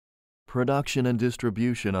Production and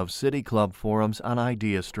distribution of City Club forums on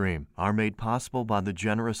IdeaStream are made possible by the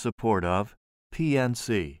generous support of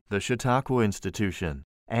PNC, the Chautauqua Institution,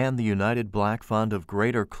 and the United Black Fund of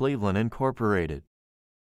Greater Cleveland, Incorporated.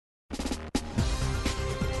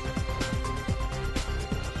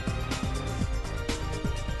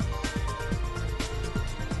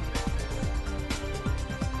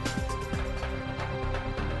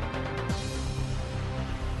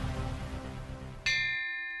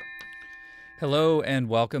 Hello and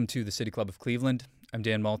welcome to the City Club of Cleveland. I'm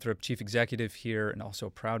Dan Moulthrop, Chief Executive here and also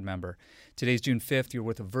a proud member. Today's June 5th. You're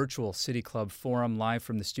with a virtual City Club forum live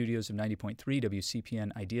from the studios of 90.3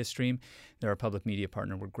 WCPN IdeaStream. They're our public media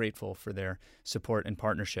partner. We're grateful for their support and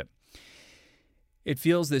partnership. It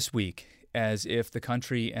feels this week as if the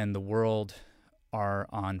country and the world are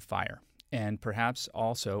on fire, and perhaps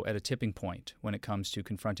also at a tipping point when it comes to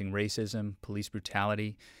confronting racism, police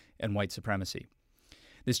brutality, and white supremacy.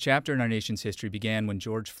 This chapter in our nation's history began when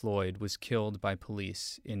George Floyd was killed by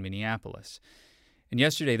police in Minneapolis. And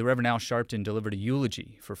yesterday, the Reverend Al Sharpton delivered a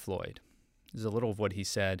eulogy for Floyd. This is a little of what he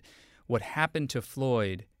said. What happened to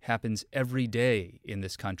Floyd happens every day in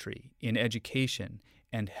this country, in education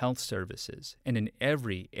and health services, and in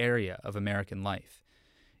every area of American life.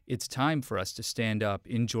 It's time for us to stand up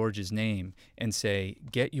in George's name and say,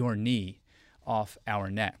 get your knee off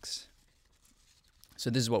our necks.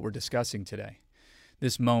 So this is what we're discussing today.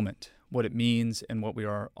 This moment, what it means, and what we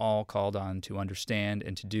are all called on to understand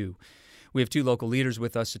and to do. We have two local leaders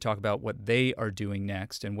with us to talk about what they are doing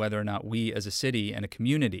next and whether or not we as a city and a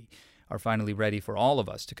community are finally ready for all of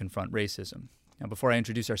us to confront racism. Now, before I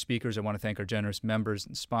introduce our speakers, I want to thank our generous members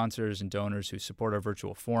and sponsors and donors who support our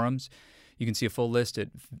virtual forums. You can see a full list at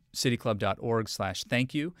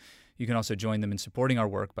cityclub.org/thank-you. You can also join them in supporting our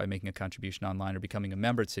work by making a contribution online or becoming a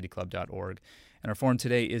member at cityclub.org. And our forum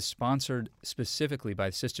today is sponsored specifically by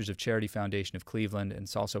the Sisters of Charity Foundation of Cleveland, and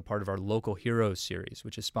it's also part of our Local Heroes series,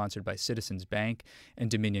 which is sponsored by Citizens Bank and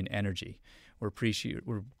Dominion Energy. We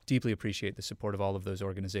deeply appreciate the support of all of those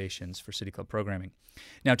organizations for City Club programming.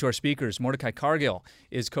 Now to our speakers. Mordecai Cargill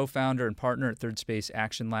is co-founder and partner at Third Space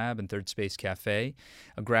Action Lab and Third Space Cafe,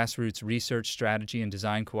 a grassroots research, strategy, and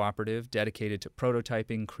design cooperative dedicated to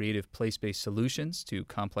prototyping creative place-based solutions to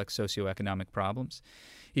complex socioeconomic problems.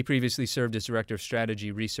 He previously served as Director of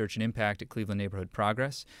Strategy, Research, and Impact at Cleveland Neighborhood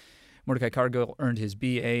Progress. Mordecai Cargill earned his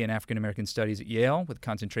BA in African American Studies at Yale with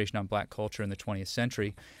concentration on Black culture in the 20th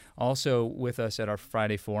century. Also with us at our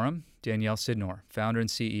Friday forum, Danielle Sidnor, founder and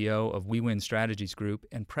CEO of We Win Strategies Group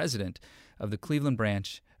and president of the Cleveland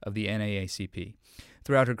branch of the NAACP.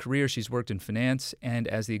 Throughout her career, she's worked in finance and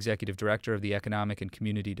as the executive director of the Economic and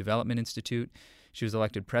Community Development Institute. She was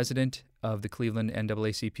elected president of the Cleveland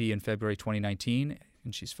NAACP in February 2019,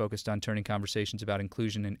 and she's focused on turning conversations about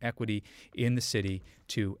inclusion and equity in the city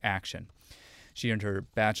to action. She earned her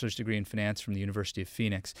bachelor's degree in finance from the University of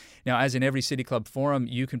Phoenix. Now, as in every City Club forum,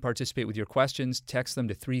 you can participate with your questions. Text them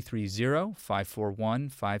to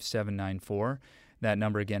 330-541-5794. That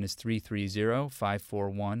number again is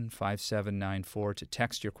 330-541-5794 to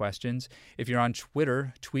text your questions. If you're on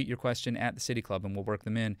Twitter, tweet your question at the City Club and we'll work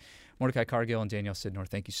them in. Mordecai Cargill and Danielle Sidnor,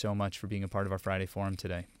 thank you so much for being a part of our Friday forum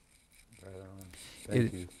today.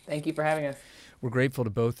 Thank you. Thank you for having us. We're grateful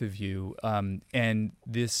to both of you. And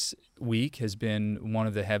this week has been one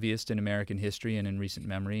of the heaviest in American history and in recent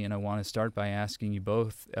memory. And I want to start by asking you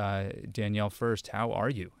both, Danielle first, how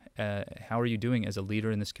are you? How are you doing as a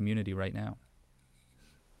leader in this community right now?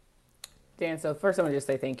 Dan, so first I want to just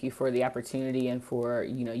say thank you for the opportunity and for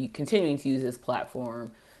you continuing to use this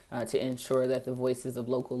platform to ensure that the voices of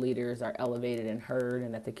local leaders are elevated and heard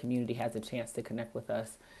and that the community has a chance to connect with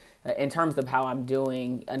us. In terms of how I'm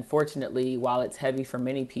doing, unfortunately, while it's heavy for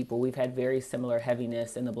many people, we've had very similar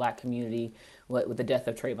heaviness in the Black community with the death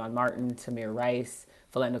of Trayvon Martin, Tamir Rice,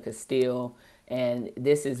 Philando Castile, and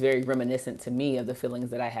this is very reminiscent to me of the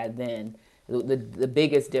feelings that I had then. The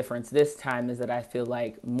biggest difference this time is that I feel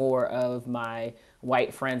like more of my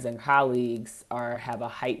white friends and colleagues have a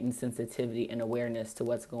heightened sensitivity and awareness to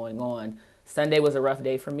what's going on. Sunday was a rough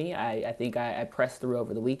day for me. I think I pressed through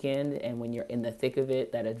over the weekend, and when you're in the thick of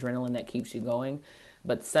it, that adrenaline that keeps you going.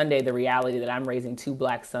 But Sunday, the reality that I'm raising two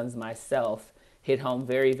Black sons myself hit home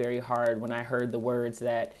very, very hard when I heard the words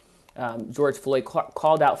that George Floyd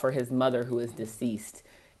called out for his mother who is deceased.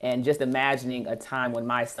 And just imagining a time when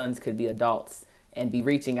my sons could be adults and be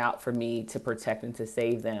reaching out for me to protect and to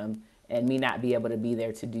save them, and me not be able to be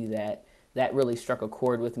there to do that, that really struck a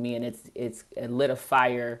chord with me, and it's lit a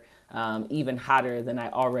fire even hotter than I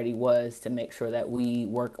already was to make sure that we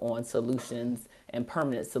work on solutions and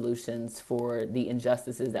permanent solutions for the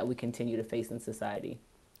injustices that we continue to face in society.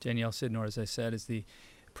 Danielle Sidnor, as I said, is the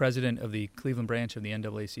president of the Cleveland branch of the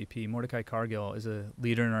NAACP. Mordecai Cargill is a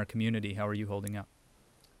leader in our community. How are you holding up?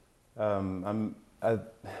 I'm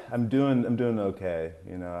doing okay.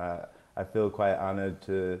 You know, I feel quite honored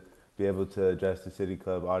to be able to address the City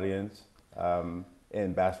Club audience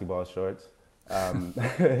in basketball shorts. But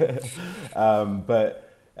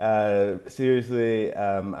seriously,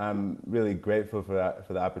 I'm really grateful for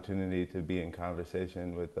the opportunity to be in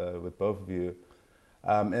conversation with both of you.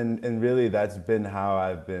 And really, that's been how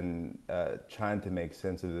I've been trying to make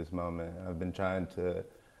sense of this moment. I've been trying to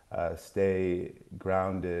stay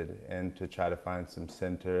grounded and to try to find some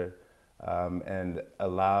center and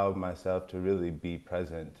allow myself to really be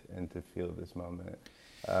present and to feel this moment.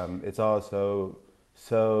 It's all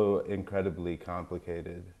so incredibly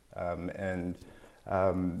complicated, and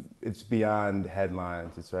it's beyond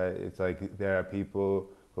headlines. It's like there are people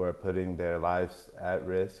who are putting their lives at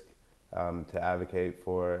risk to advocate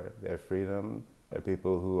for their freedom. There are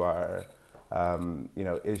people who are,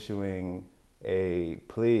 issuing a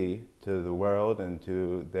plea to the world and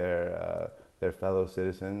to their fellow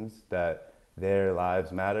citizens that their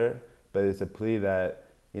lives matter. But it's a plea that,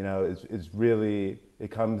 is really,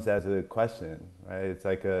 it comes as a question, right? It's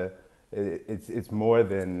like it's more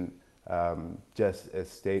than just a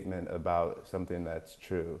statement about something that's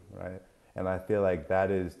true, right? And I feel like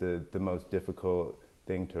that is the most difficult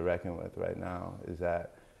thing to reckon with right now, is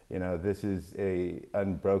that, this is a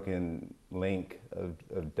unbroken link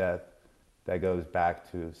of death that goes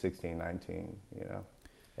back to 1619,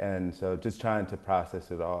 And so just trying to process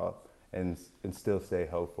it all and still stay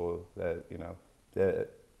hopeful that, that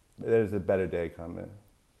there's a better day coming.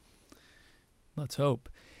 Let's hope.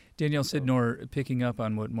 Danielle Sidnor, picking up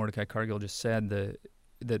on what Mordecai Cargill just said,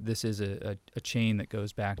 that this is a chain that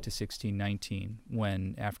goes back to 1619,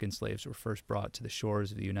 when African slaves were first brought to the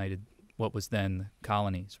shores of what was then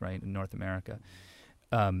colonies, right, in North America.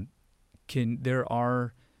 There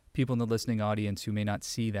are people in the listening audience who may not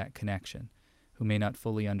see that connection, who may not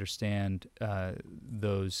fully understand the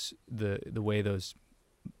way those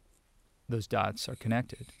dots are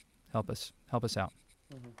connected. Help us out.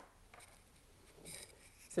 Mm-hmm.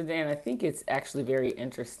 So Dan, I think it's actually very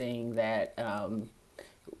interesting that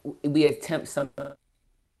we attempt something.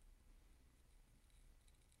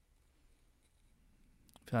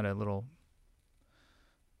 Got a little.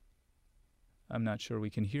 I'm not sure we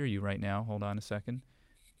can hear you right now. Hold on a second.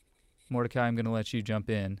 Mordecai, I'm going to let you jump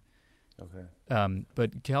in. Okay.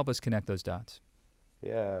 But help us connect those dots.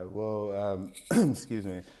 Yeah. Well, excuse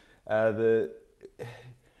me. The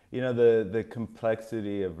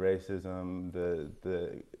complexity of racism,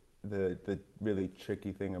 the really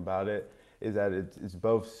tricky thing about it is that it's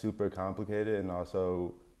both super complicated and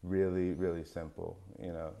also really, really simple.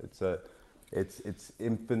 It's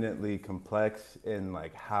infinitely complex in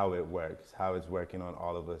like how it works, how it's working on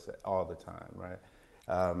all of us all the time, right?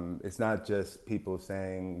 It's not just people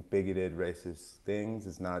saying bigoted, racist things.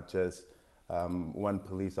 It's not just one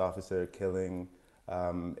police officer killing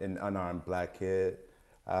an unarmed black kid.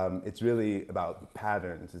 It's really about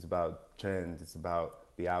patterns. It's about trends. It's about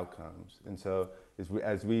the outcomes. And so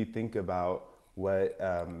as we think about what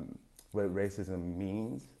racism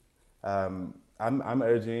means, I'm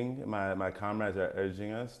urging, my comrades are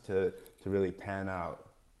urging us to really pan out,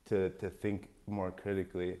 to think more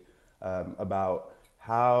critically about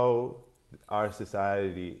how our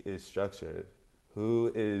society is structured,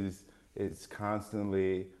 who is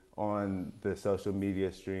constantly on the social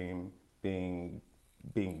media stream being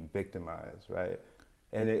victimized, right?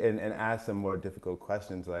 And ask some more difficult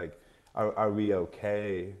questions like, are we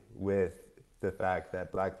okay with the fact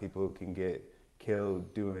that black people can get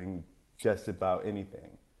killed doing just about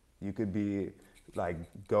anything? You could be like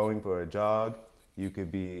going for a jog, you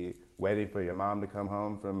could be waiting for your mom to come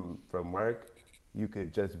home from work, you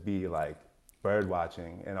could just be like bird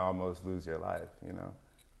watching and almost lose your life,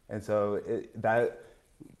 And so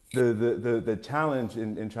the challenge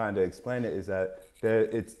in trying to explain it is that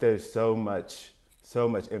there's so much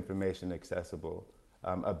information accessible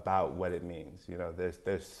about what it means.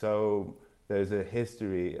 There's a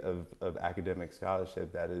history of academic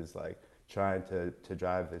scholarship that is like trying to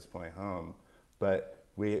drive this point home, but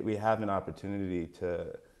we have an opportunity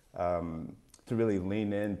to really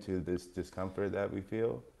lean into this discomfort that we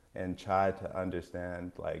feel and try to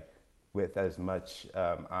understand, like, with as much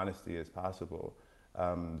honesty as possible,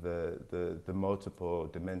 the multiple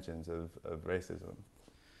dimensions of racism.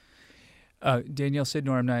 Danielle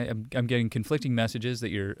Sidnor, I'm getting conflicting messages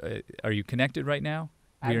that are you connected right now?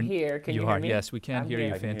 I'm here. Can you hear me? Yes, we can hear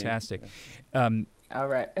you. Fantastic. All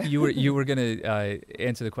right. you were going to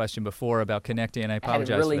answer the question before about connecting, and I apologize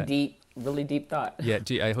I had a for that. really deep thought. Yeah,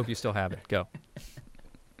 I hope you still have it. Go.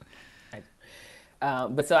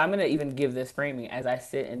 But so I'm going to even give this framing as I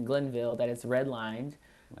sit in Glenville that it's redlined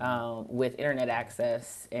with internet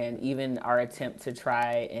access, and even our attempt to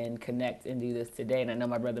try and connect and do this today. And I know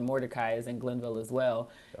my brother Mordecai is in Glenville as well,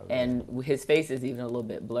 and his face is even a little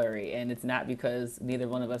bit blurry. And it's not because neither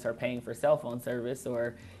one of us are paying for cell phone service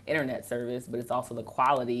or internet service, but it's also the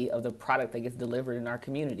quality of the product that gets delivered in our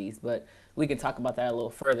communities. But we can talk about that a little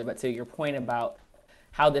further. But to your point about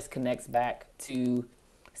how this connects back to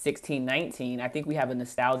 1619, I think we have a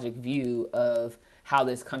nostalgic view of how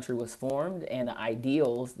this country was formed and the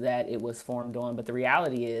ideals that it was formed on. But the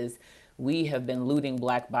reality is, we have been looting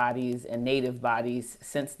black bodies and native bodies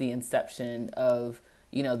since the inception of,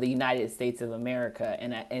 the United States of America.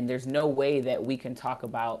 And there's no way that we can talk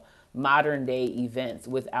about modern day events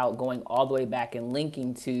without going all the way back and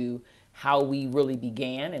linking to how we really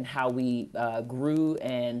began and how we grew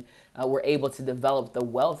and were able to develop the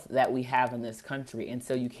wealth that we have in this country. And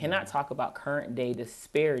so you cannot talk about current day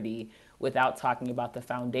disparity without talking about the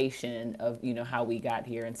foundation of how we got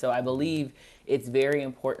here. And so I believe it's very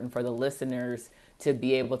important for the listeners to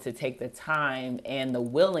be able to take the time and the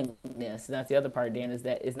willingness, and that's the other part, Dan, is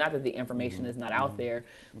that it's not that the information is not out there,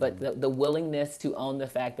 but the willingness to own the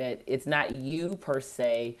fact that it's not you per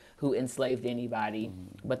se who enslaved anybody,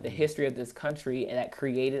 but the history of this country that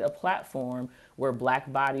created a platform where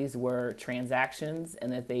black bodies were transactions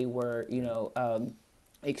and that they were,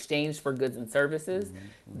 exchanged for goods and services.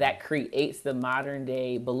 That creates the modern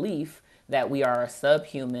day belief that we are a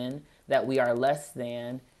subhuman, that we are less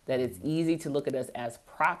than, that it's easy to look at us as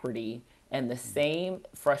property, and the same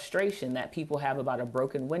frustration that people have about a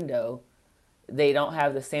broken window, they don't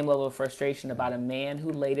have the same level of frustration about a man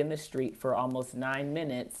who laid in the street for almost 9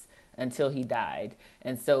 minutes until he died.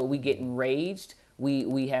 And so we get enraged.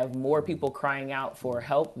 We have more people crying out for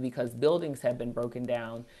help because buildings have been broken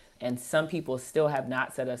down. And some people still have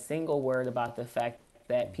not said a single word about the fact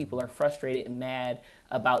that people are frustrated and mad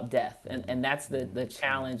about death. And that's the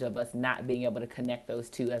challenge of us not being able to connect those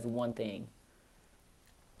two as one thing.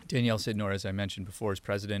 Danielle Sidnor, as I mentioned before, is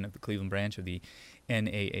president of the Cleveland branch of the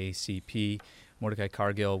NAACP. Mordecai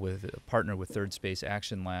Cargill, with a partner with Third Space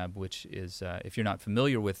Action Lab, which is, if you're not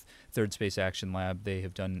familiar with Third Space Action Lab, they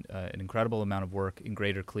have done an incredible amount of work in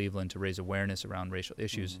greater Cleveland to raise awareness around racial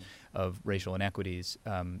issues of racial inequities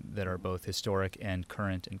that are both historic and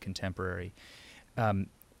current and contemporary.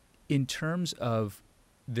 In terms of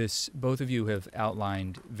this, both of you have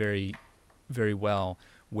outlined very, very well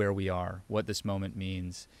where we are, what this moment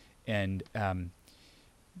means, and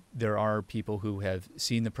there are people who have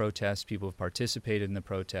seen the protests, people who have participated in the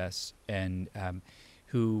protests, and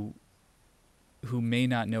who may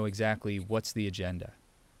not know exactly what's the agenda.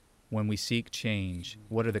 When we seek change,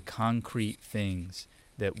 what are the concrete things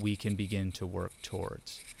that we can begin to work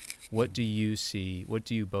towards? What do you see, what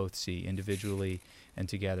do you both see individually and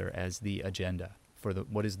together as the agenda for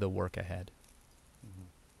what is the work ahead?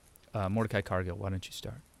 Mordecai Cargill, why don't you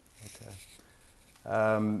start? Okay.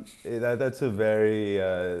 That's a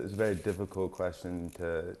very difficult question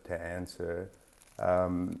to answer.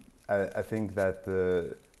 I think that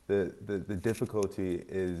the difficulty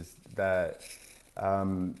is that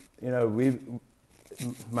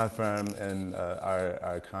my firm and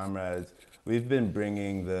our comrades, we've been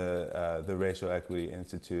bringing the Racial Equity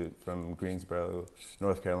Institute from Greensboro,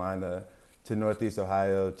 North Carolina, to Northeast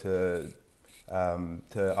Ohio to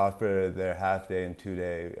offer their half-day and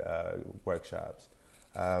two-day workshops.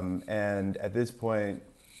 And at this point,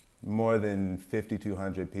 more than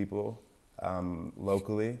 5,200 people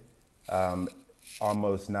locally,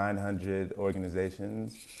 almost 900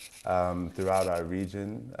 organizations throughout our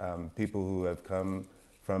region, people who have come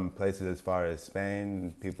from places as far as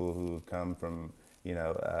Spain, people who have come from,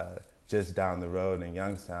 just down the road in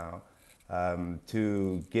Youngstown,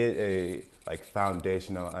 to get a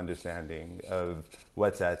foundational understanding of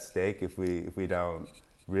what's at stake if we don't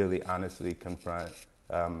really honestly confront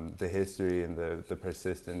the history and the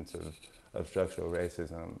persistence of structural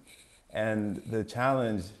racism. And the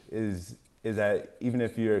challenge is that even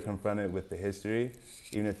if you're confronted with the history,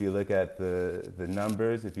 even if you look at the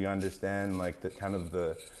numbers, if you understand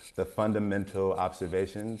the fundamental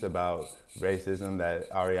observations about racism that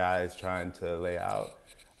REI is trying to lay out,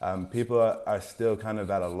 people are still kind of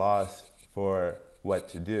at a loss for what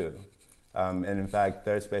to do. And in fact,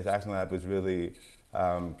 Third Space Action Lab was really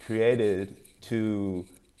created to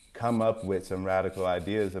come up with some radical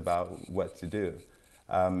ideas about what to do.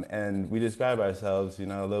 And we describe ourselves, a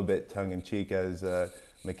little bit tongue-in-cheek as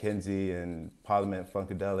Mackenzie and Parliament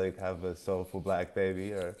Funkadelic have a soulful black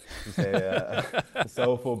baby, or you say a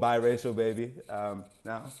soulful biracial baby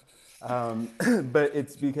now. But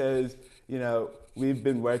it's because, we've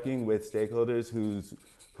been working with stakeholders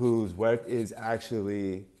whose work is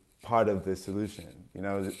actually part of the solution. You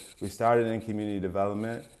know, we started in community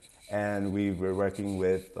development, and we were working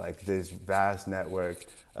with like this vast network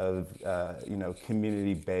of you know,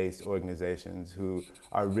 community-based organizations who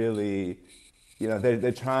are really, you know,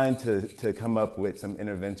 they're trying to come up with some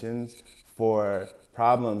interventions for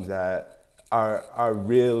problems that are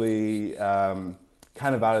really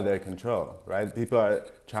kind of out of their control, right? People are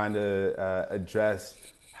trying to address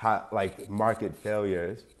like market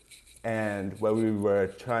failures, and what we were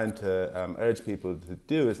trying to urge people to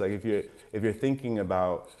do is, like, if you're thinking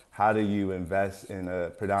about how do you invest in a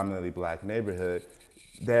predominantly black neighborhood,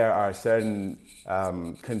 there are certain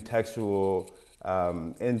contextual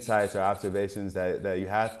insights or observations that you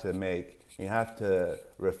have to make. You have to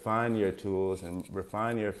refine your tools and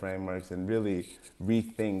refine your frameworks and really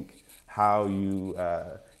rethink how you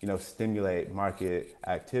you know, stimulate market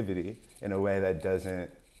activity in a way that doesn't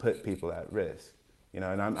put people at risk. You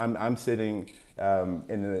know, and I'm sitting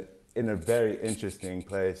in a very interesting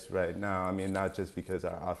place right now. I mean, not just because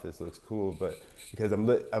our office looks cool, but because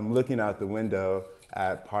I'm looking out the window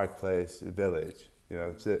at Park Place Village. You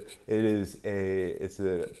know, it's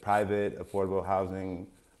a private affordable housing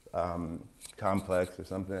complex or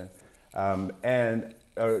something, and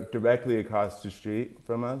directly across the street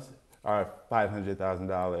from us are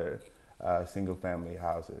 $500,000 single family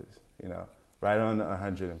houses. You know, right on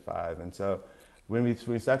 105, and so when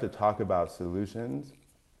we start to talk about solutions,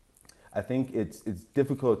 I think it's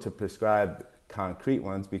difficult to prescribe concrete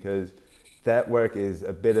ones because that work is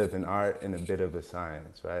a bit of an art and a bit of a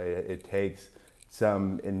science, right? It takes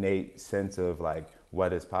some innate sense of like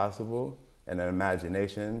what is possible and an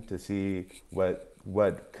imagination to see what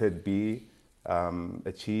could be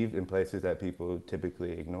achieved in places that people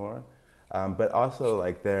typically ignore. But also,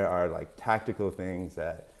 like, there are like tactical things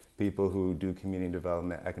that people who do community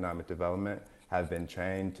development, economic development have been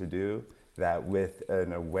trained to do, that with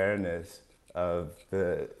an awareness of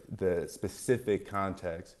the specific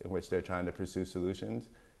context in which they're trying to pursue solutions,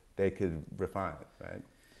 they could refine, right?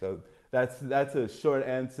 So that's a short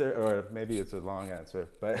answer, or maybe it's a long answer,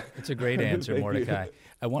 but it's a great answer, Mordecai. You.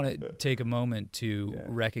 I want to take a moment to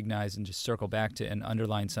recognize and just circle back to and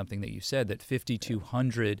underline something that you said, that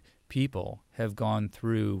 5,200 people have gone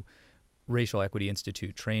through Racial Equity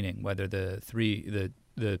Institute training, whether the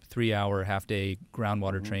 3-hour half-day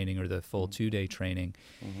groundwater training or the full 2-day training.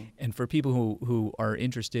 And for people who are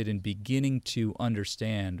interested in beginning to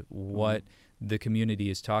understand what the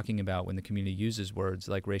community is talking about when the community uses words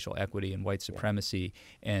like racial equity and white supremacy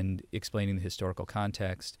and explaining the historical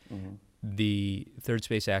context, the Third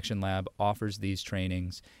Space Action Lab offers these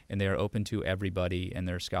trainings, and they are open to everybody, and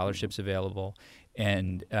there are scholarships available.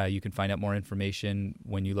 And you can find out more information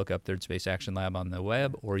when you look up Third Space Action Lab on the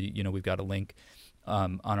web, or you know, we've got a link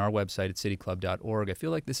on our website at cityclub.org. I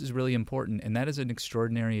feel like this is really important, and that is an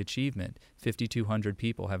extraordinary achievement, 5,200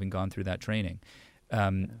 people having gone through that training.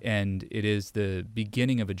 And it is the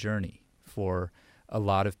beginning of a journey for a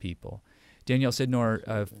lot of people. Danielle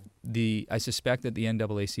Sidnor, I suspect that the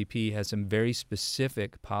NAACP has some very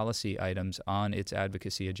specific policy items on its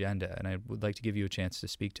advocacy agenda, and I would like to give you a chance to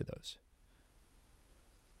speak to those.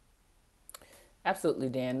 Absolutely,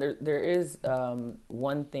 Dan. There is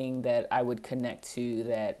one thing that I would connect to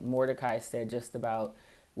that Mordecai said just about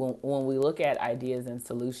when we look at ideas and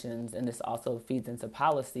solutions, and this also feeds into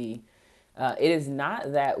policy, it is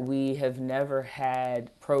not that we have never had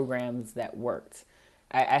programs that worked.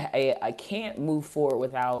 I can't move forward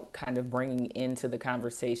without kind of bringing into the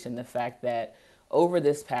conversation the fact that over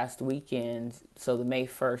this past weekend, so the May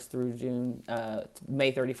 31st through June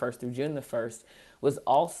the 1st, was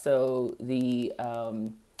also the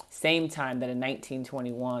same time that in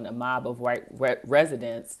 1921, a mob of white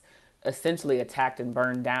residents essentially attacked and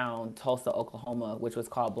burned down Tulsa, Oklahoma, which was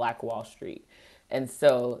called Black Wall Street. And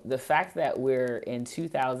so the fact that we're in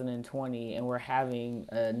 2020 and we're having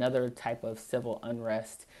another type of civil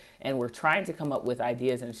unrest, and we're trying to come up with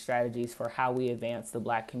ideas and strategies for how we advance the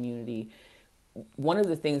Black community, one of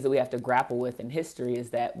the things that we have to grapple with in history is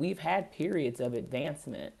that we've had periods of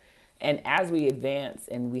advancement. And as we advance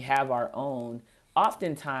and we have our own,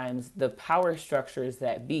 oftentimes the power structures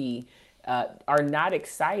that be are not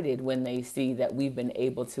excited when they see that we've been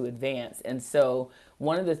able to advance. And so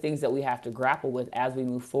one of the things that we have to grapple with as we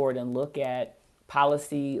move forward and look at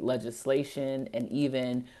policy, legislation, and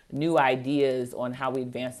even new ideas on how we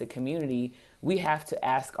advance the community, we have to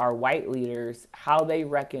ask our white leaders how they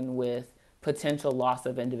reckon with potential loss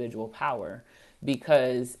of individual power.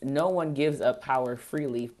 because no one gives up power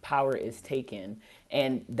freely. Power is taken.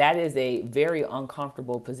 And that is a very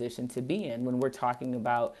uncomfortable position to be in when we're talking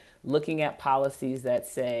about looking at policies that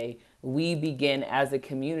say we begin as a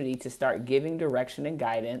community to start giving direction and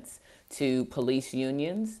guidance to police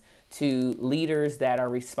unions, to leaders that are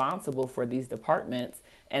responsible for these departments,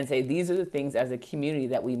 and say these are the things as a community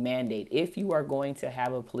that we mandate. If you are going to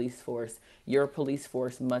have a police force, your police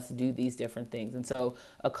force must do these different things. And so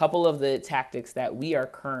a couple of the tactics that we are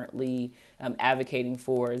currently advocating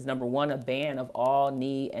for is, number one, a ban of all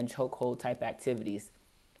knee and chokehold type activities.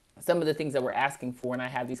 Some of the things that we're asking for, and I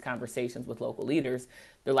have these conversations with local leaders,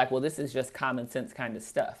 they're like, well, this is just common sense kind of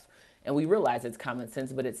stuff. And we realize it's common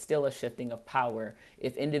sense, but it's still a shifting of power.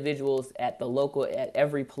 If individuals at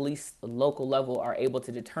every police local level are able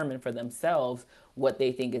to determine for themselves what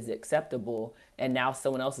they think is acceptable, and now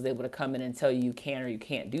someone else is able to come in and tell you can or you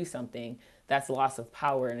can't do something, that's loss of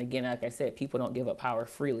power. And again, like I said, people don't give up power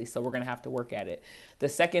freely, so we're going to have to work at it. The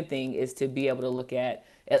second thing is to be able to look at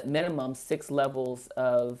minimum 6 levels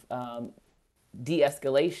of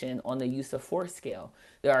de-escalation on the use of force scale.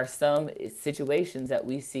 There are some situations that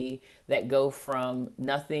we see that go from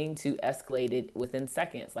nothing to escalated within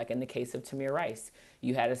seconds, like in the case of Tamir Rice.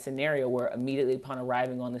 You had a scenario where immediately upon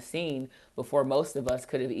arriving on the scene, before most of us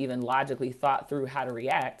could have even logically thought through how to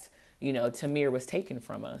react, Tamir was taken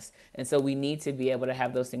from us. And so we need to be able to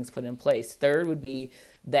have those things put in place. Third would be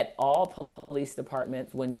that all police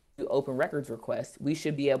departments, when you open records requests, we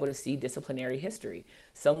should be able to see disciplinary history.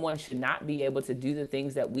 Someone should not be able to do the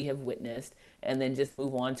things that we have witnessed and then just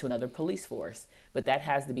move on to another police force. But that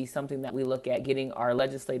has to be something that we look at getting our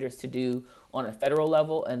legislators to do on a federal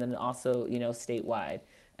level and then also, statewide.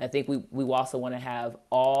 I think we also want to have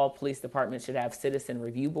all police departments should have citizen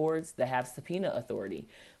review boards that have subpoena authority,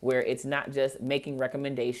 where it's not just making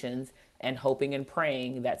recommendations and hoping and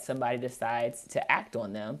praying that somebody decides to act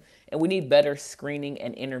on them. And we need better screening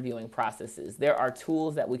and interviewing processes. There are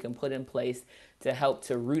tools that we can put in place to help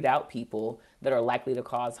to root out people that are likely to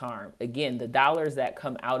cause harm. Again, the dollars that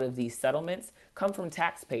come out of these settlements come from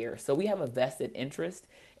taxpayers. So we have a vested interest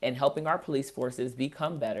in helping our police forces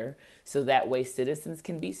become better so that way citizens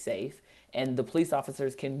can be safe and the police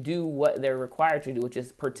officers can do what they're required to do, which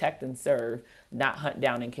is protect and serve, not hunt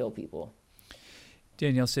down and kill people.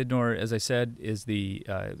 Danielle Sidnor, as I said, is the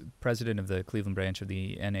president of the Cleveland branch of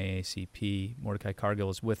the NAACP. Mordecai Cargill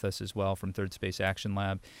is with us as well from Third Space Action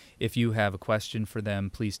Lab. If you have a question for them,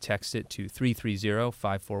 please text it to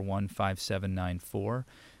 330-541-5794.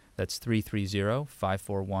 That's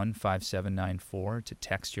 330-541-5794 to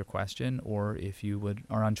text your question, or if you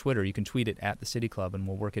are on Twitter, you can tweet it at the City Club, and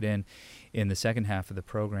we'll work it in the second half of the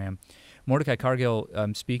program. Mordecai Cargill,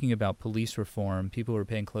 speaking about police reform, people who are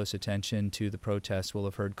paying close attention to the protests will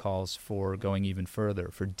have heard calls for going even further,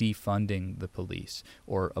 for defunding the police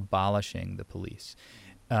or abolishing the police.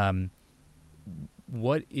 When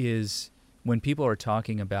people are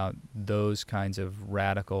talking about those kinds of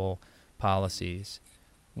radical policies,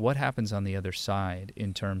 what happens on the other side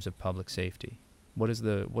in terms of public safety? What's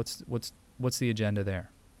the agenda there?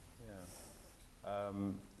 Yeah.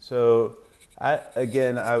 So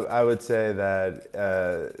I would say that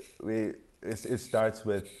it starts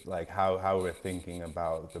with like how we're thinking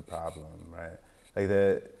about the problem, right? Like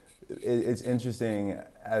it's interesting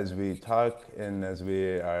as we talk and as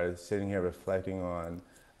we are sitting here reflecting on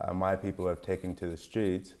why people have taken to the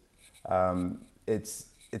streets.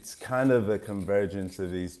 It's kind of a convergence of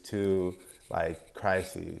these two like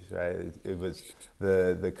crises, right? It was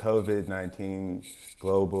the COVID-19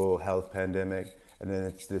 global health pandemic, and then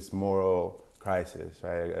it's this moral crisis,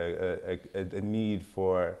 right? A need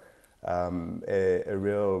for a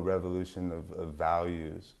real revolution of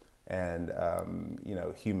values and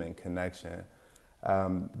human connection.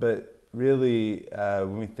 But really,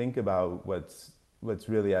 when we think about what's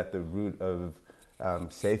really at the root of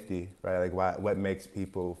safety, right? Like what makes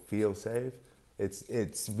people feel safe?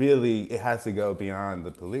 It's really, it has to go beyond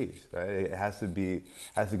the police, right? It has to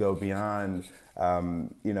go beyond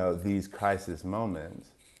these crisis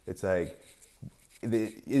moments. It's like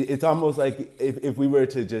it's almost like if we were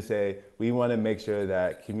to just say we want to make sure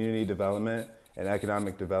that community development and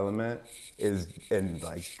economic development is in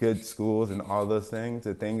like good schools and all those things,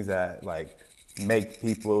 the things that like make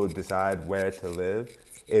people decide where to live.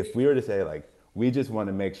 If we were to say like we just want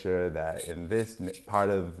to make sure that in this part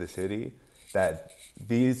of the city that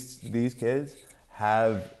these kids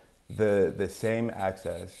have the same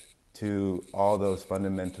access to all those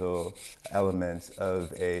fundamental elements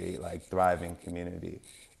of a like thriving community.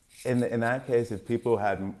 In that case, if people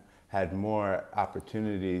had more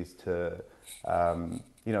opportunities to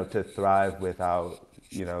to thrive without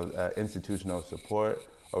institutional support,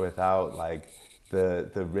 or without like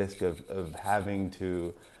the risk of having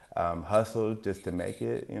to hustle just to make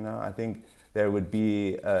it, I think there would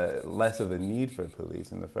be less of a need for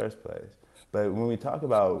police in the first place. But when we talk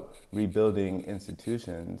about rebuilding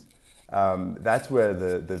institutions, that's where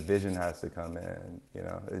the vision has to come in.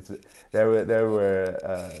 There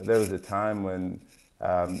was a time when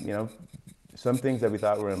some things that we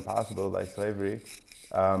thought were impossible, like slavery,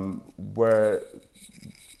 were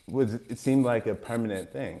it seemed like a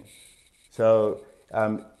permanent thing. So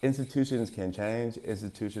institutions can change,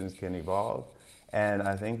 institutions can evolve, and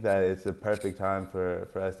I think that it's a perfect time for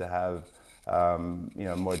us to have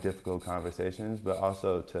more difficult conversations, but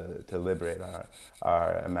also to liberate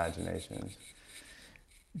our imaginations.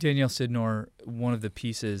 Danielle Sidnor, one of the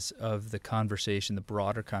pieces of the conversation, the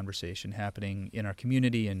broader conversation happening in our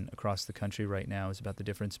community and across the country right now, is about the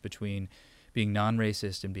difference between being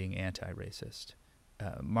non-racist and being anti-racist.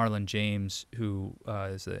 Marlon James, who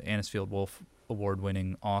is the Anisfield Wolf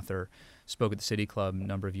Award-winning author, spoke at the City Club a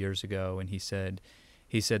number of years ago, and he said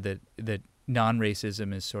that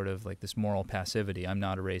non-racism is sort of like this moral passivity. I'm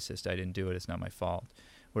not a racist. I didn't do it. It's not my fault.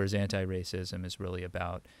 Whereas anti-racism is really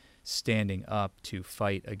about standing up to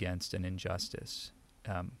fight against an injustice.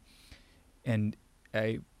 And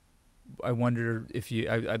I wonder if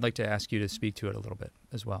I'd like to ask you to speak to it a little bit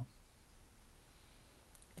as well.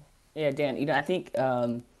 Yeah, Dan, I think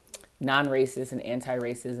non-racist and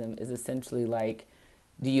anti-racism is essentially like,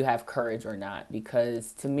 do you have courage or not?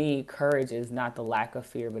 Because to me, courage is not the lack of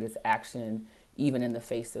fear, but it's action even in the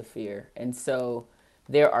face of fear. And so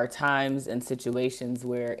there are times and situations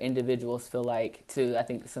where individuals feel like, I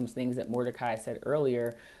think some things that Mordecai said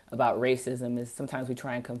earlier about racism is sometimes we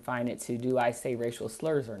try and confine it to, do I say racial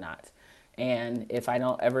slurs or not? And if I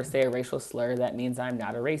don't ever say a racial slur, that means I'm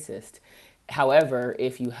not a racist. However,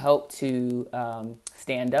 if you help to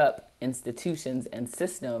stand up institutions and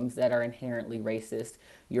systems that are inherently racist,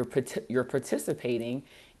 you're participating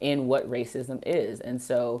in what racism is. And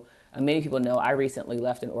so many people know I recently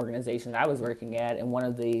left an organization that I was working at, and one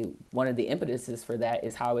of the impetuses for that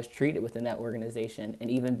is how I was treated within that organization,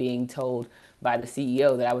 and even being told by the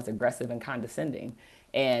CEO that I was aggressive and condescending.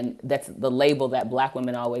 And that's the label that Black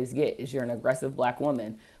women always get, is you're an aggressive Black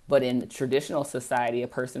woman. But in traditional society, a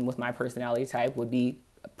person with my personality type would be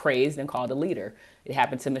praised and called a leader. It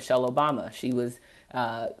happened to Michelle Obama. She was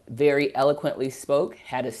very eloquently spoke,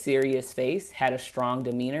 had a serious face, had a strong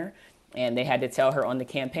demeanor, and they had to tell her on the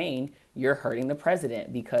campaign, you're hurting the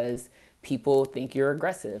president because people think you're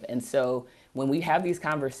aggressive. And so when we have these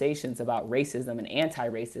conversations about racism and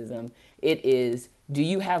anti-racism, it is, do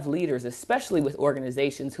you have leaders, especially with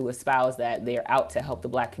organizations who espouse that they're out to help the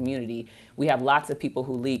Black community? We have lots of people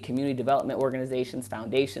who lead community development organizations,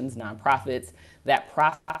 foundations, nonprofits that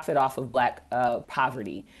profit off of Black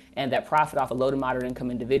poverty and that profit off of low to moderate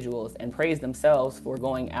income individuals and praise themselves for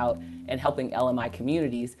going out and helping LMI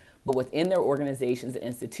communities. But within their organizations and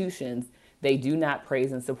institutions, they do not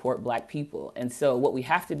praise and support Black people. And so what we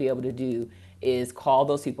have to be able to do is call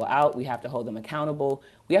those people out. We have to hold them accountable.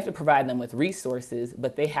 We have to provide them with resources,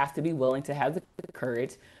 but they have to be willing to have the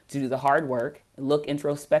courage to do the hard work, look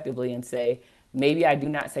introspectively and say, maybe I do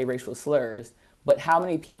not say racial slurs, but how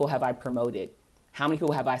many people have I promoted? How many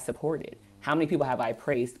people have I supported? How many people have I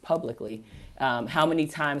praised publicly? How many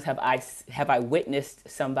times have I witnessed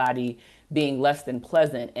somebody being less than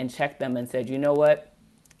pleasant and checked them and said, you know what?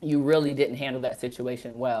 You really didn't handle that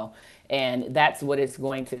situation well. And that's what it's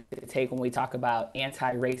going to take when we talk about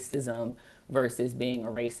anti-racism versus being a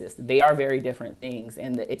racist. They are very different things,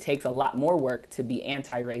 and it takes a lot more work to be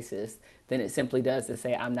anti-racist than it simply does to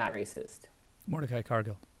say I'm not racist. Mordecai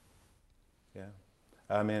Cargill. Yeah.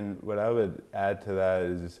 I mean, what I would add to that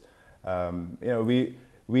is,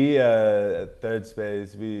 we at Third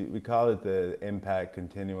Space, we call it the impact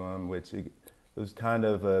continuum, which it was kind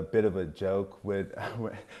of a bit of a joke with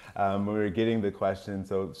when we were getting the question,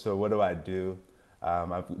 so what do I do?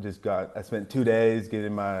 I spent 2 days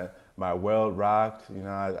getting my world rocked.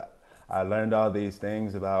 I learned all these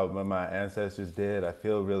things about what my ancestors did. I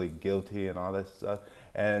feel really guilty and all that stuff.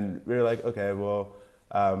 And we were like, okay, well,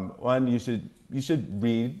 one, you should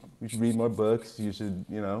read. You should read more books. You should,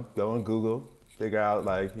 go on Google, figure out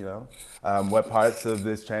what parts of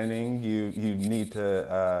this training you need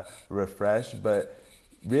to refresh. But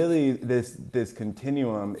really, this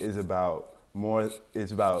continuum is about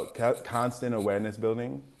constant awareness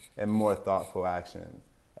building and more thoughtful action.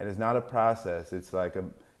 And it's not a process. It's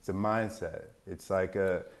a mindset.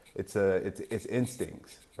 It's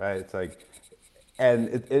instincts, right? It's like, and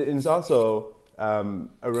it's also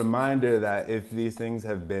a reminder that if these things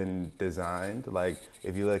have been designed, like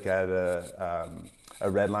if you look at a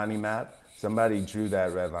redlining map, somebody drew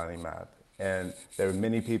that redlining map, and there were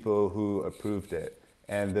many people who approved it,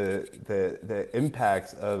 and the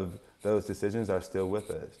impacts of those decisions are still with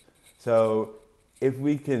us. So if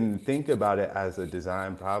we can think about it as a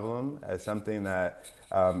design problem, as something that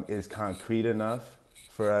is concrete enough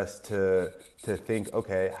for us to think,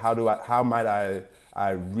 okay, how might I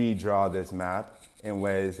redraw this map in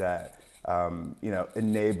ways that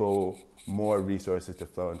enable more resources to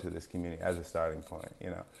flow into this community as a starting point.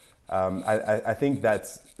 I think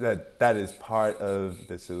that is part of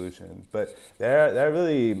the solution. But there are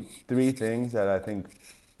really three things that I think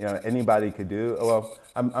anybody could do. Well,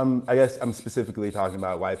 I guess I'm specifically talking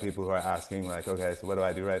about white people who are asking, like, okay, so what do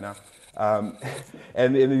I do right now?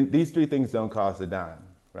 And these three things don't cost a dime,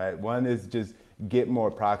 right? One is just get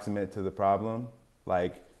more proximate to the problem,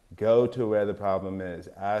 like go to where the problem is,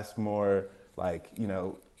 ask more, like,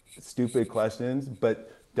 stupid questions,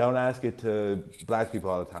 but don't ask it to Black people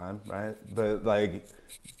all the time, right? But like,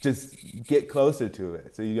 just get closer to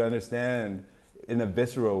it so you understand in a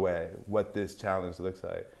visceral way what this challenge looks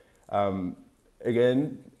like.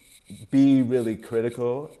 Again, be really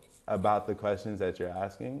critical about the questions that you're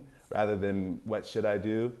asking rather than what should I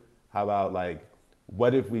do? How about, like,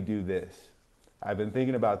 what if we do this? I've been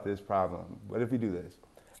thinking about this problem. What if we do this?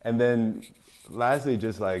 And then lastly,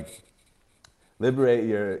 just like liberate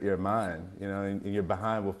your mind, and your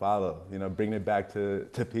behind will follow, bring it back to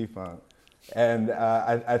P-Funk. And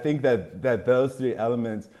I think that those three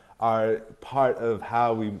elements are part of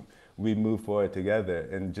how we move forward together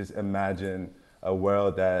and just imagine a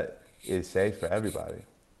world that is safe for everybody.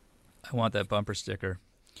 I want that bumper sticker.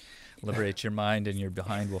 Liberate your mind and your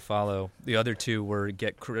behind will follow. The other two were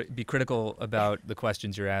be critical about the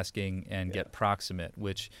questions you're asking and get proximate,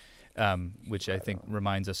 which I think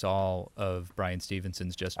reminds us all of Brian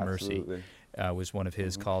Stevenson's Just Mercy. Was one of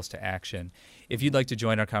his calls to action. If you'd like to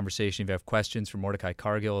join our conversation, if you have questions for Mordecai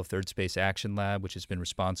Cargill of Third Space Action Lab, which has been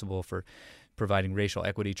responsible for providing racial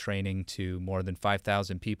equity training to more than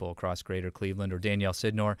 5,000 people across greater Cleveland, or Danielle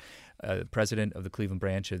Sidnor, president of the Cleveland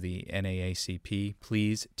branch of the NAACP,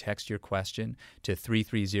 please text your question to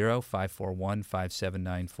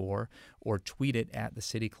 330-541-5794 or tweet it at the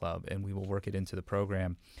City Club, and we will work it into the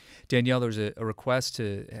program. Danielle, there's a request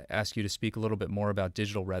to ask you to speak a little bit more about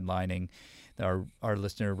digital redlining. Our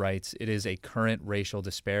listener writes, it is a current racial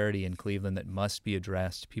disparity in Cleveland that must be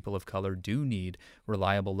addressed. People of color do need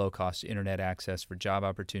reliable, low-cost internet access for job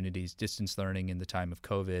opportunities, distance learning in the time of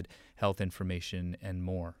COVID, health information, and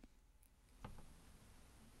more.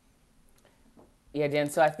 Yeah, Dan,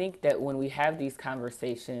 so I think that when we have these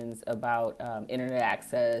conversations about internet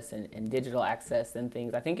access and digital access and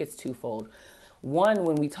things, I think it's twofold. One,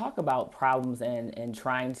 when we talk about problems and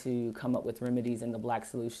trying to come up with remedies in the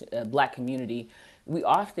Black community, we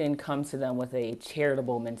often come to them with a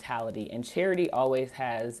charitable mentality. And charity always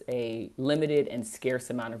has a limited and scarce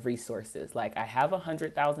amount of resources. Like, I have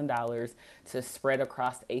 $100,000 to spread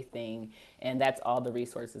across a thing, and that's all the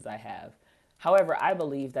resources I have. However, I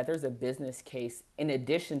believe that there's a business case in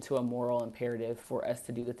addition to a moral imperative for us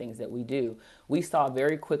to do the things that we do. We saw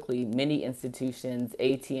very quickly many institutions,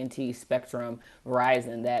 AT&T, Spectrum,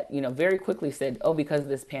 Verizon, that very quickly said, oh, because of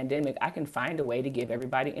this pandemic, I can find a way to give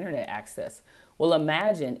everybody internet access. Well,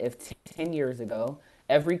 imagine if 10 years ago,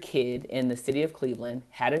 every kid in the city of Cleveland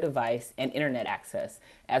had a device and internet access.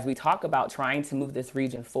 As we talk about trying to move this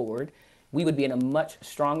region forward, we would be in a much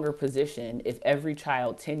stronger position if every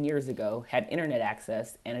child 10 years ago had internet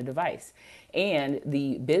access and a device. And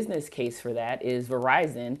the business case for that is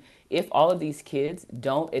Verizon. If all of these kids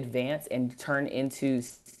don't advance and turn into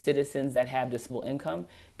citizens that have disposable income,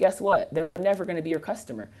 guess what? They're never going to be your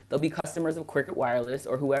customer. They'll be customers of Cricket Wireless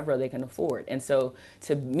or whoever they can afford. And so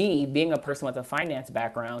to me, being a person with a finance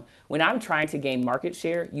background, when I'm trying to gain market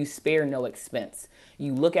share, you spare no expense.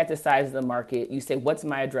 You look at the size of the market, you say, what's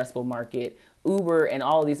my addressable market? Uber and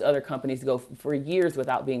all of these other companies go for years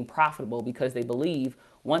without being profitable because they believe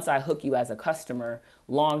once I hook you as a customer,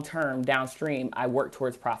 long-term, downstream, I work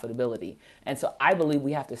towards profitability. And so I believe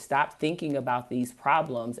we have to stop thinking about these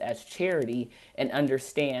problems as charity and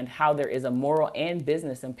understand how there is a moral and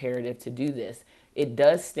business imperative to do this. It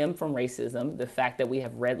does stem from racism, the fact that we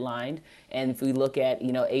have redlined. And if we look at,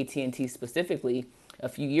 AT&T specifically, a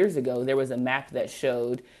few years ago, there was a map that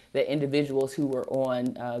showed that individuals who were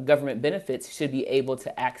on government benefits should be able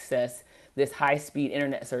to access this high-speed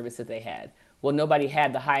internet service that they had. Well, nobody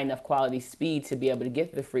had the high enough quality speed to be able to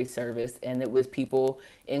get the free service, and it was people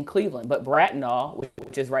in Cleveland. But Bracknell,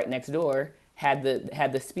 which is right next door, had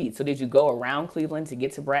the speed. So did you go around Cleveland to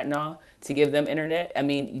get to Bracknell to give them internet? I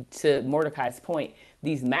mean, to Mordecai's point,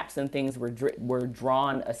 these maps and things were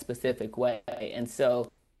drawn a specific way, and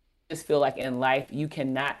so I just feel like in life you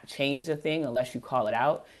cannot change a thing unless you call it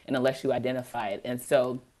out and unless you identify it. And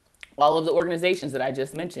so all of the organizations that I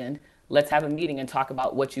just mentioned, let's have a meeting and talk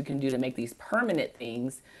about what you can do to make these permanent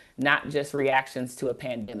things, not just reactions to a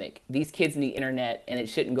pandemic. These kids need internet, and it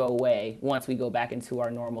shouldn't go away once we go back into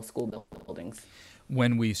our normal school buildings.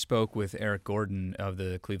 When we spoke with Eric Gordon of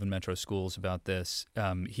the Cleveland Metro Schools about this,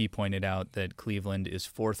 he pointed out that Cleveland is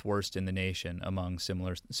fourth worst in the nation among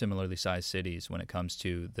similarly sized cities when it comes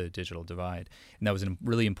to the digital divide. And that was a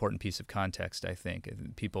really important piece of context, I think.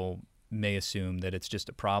 People may assume that it's just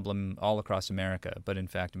a problem all across America, but in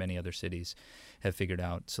fact, many other cities have figured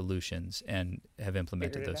out solutions and have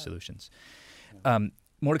implemented those solutions.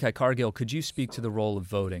 Mordecai Cargill, could you speak to the role of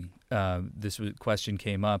voting? This question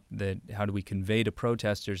came up, that how do we convey to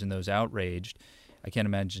protesters and those outraged, I can't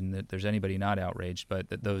imagine that there's anybody not outraged, but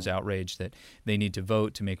that those outraged that they need to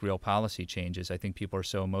vote to make real policy changes. I think people are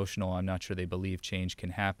so emotional, I'm not sure they believe change can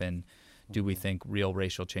happen. Do we think real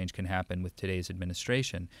racial change can happen with today's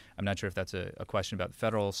administration? I'm not sure if that's a question about the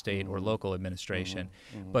federal, state, or local administration.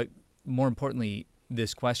 But more importantly,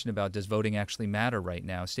 this question about does voting actually matter right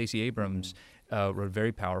now? Stacey Abrams wrote a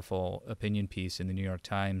very powerful opinion piece in the New York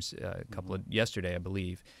Times yesterday, I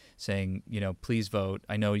believe, saying, please vote.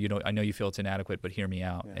 I know you feel it's inadequate, but hear me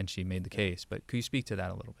out. And she made the case. But could you speak to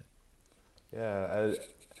that a little bit? Yeah,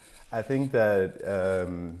 I think that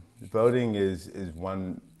voting is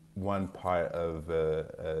one part of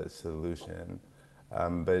a solution,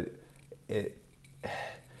 but it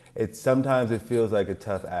sometimes it feels like a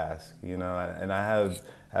tough ask, and I have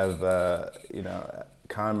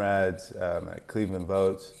comrades at Cleveland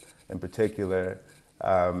Votes in particular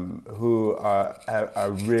who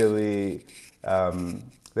are really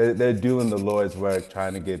they're doing the Lord's work,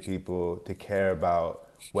 trying to get people to care about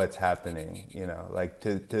what's happening, like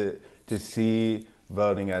to see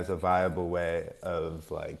voting as a viable way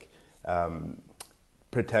of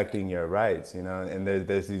protecting your rights, and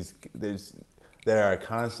there are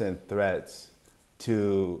constant threats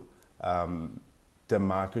to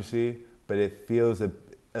democracy, but it feels a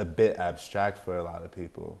bit abstract for a lot of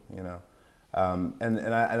people, and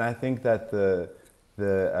I think that the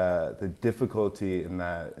difficulty in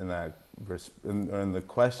the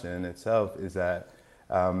question itself is that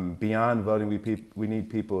beyond voting, we need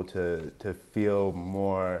people to feel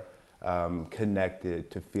more connected,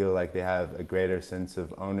 to feel like they have a greater sense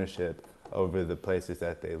of ownership over the places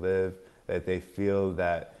that they live, that they feel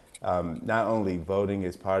that not only voting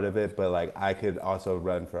is part of it, but I could also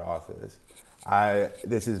run for office.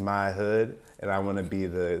 This is my hood, and I want to be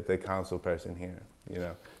the council person here,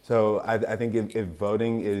 So I think if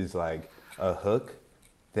voting is a hook,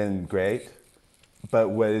 then great. But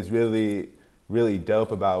what is really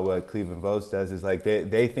dope about what Cleveland Votes does is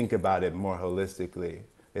they think about it more holistically.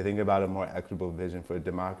 They think about a more equitable vision for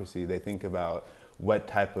democracy. They think about what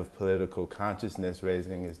type of political consciousness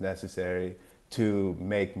raising is necessary to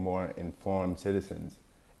make more informed citizens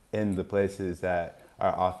in the places that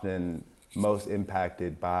are often most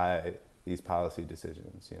impacted by these policy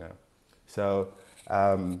decisions, So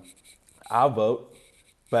I'll vote,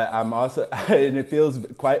 but I'm also, and it feels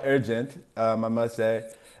quite urgent, I must say.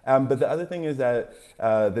 But the other thing is that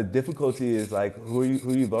the difficulty is who are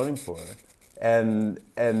you voting for, and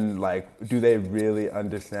do they really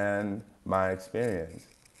understand my experience?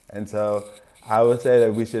 And so I would say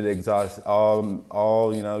that we should exhaust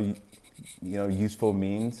all useful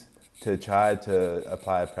means to try to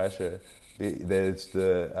apply pressure. There's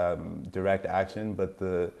the direct action, but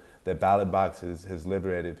the ballot box has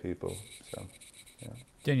liberated people. So, yeah.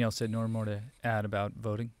 Danielle said no more to add about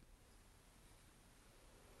voting.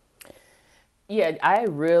 Yeah, I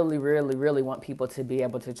really, really, really want people to be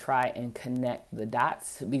able to try and connect the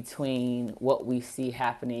dots between what we see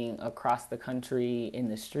happening across the country in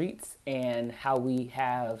the streets and how we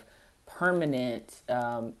have permanent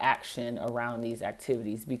action around these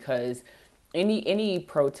activities. Because any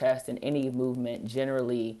protest and any movement,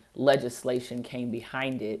 generally legislation came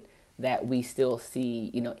behind it that we still see,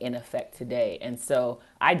 in effect today. And so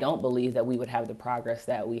I don't believe that we would have the progress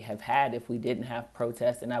that we have had if we didn't have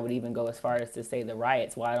protests. And I would even go as far as to say the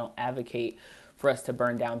riots. While I don't advocate for us to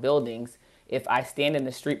burn down buildings, if I stand in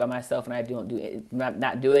the street by myself and I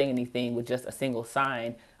not doing anything with just a single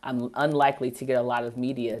sign, I'm unlikely to get a lot of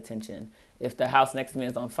media attention. If the house next to me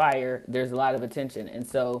is on fire, there's a lot of attention. And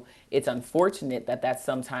so it's unfortunate that that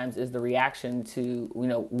sometimes is the reaction to,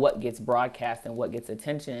 what gets broadcast and what gets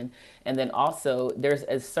attention. And then also there's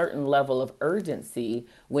a certain level of urgency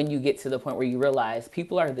when you get to the point where you realize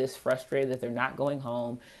people are this frustrated that they're not going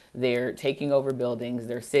home. They're taking over buildings,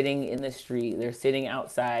 they're sitting in the street, they're sitting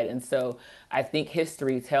outside. And so I think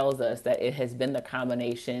history tells us that it has been the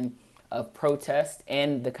combination of protest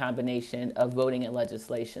and the combination of voting and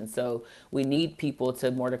legislation. So we need people,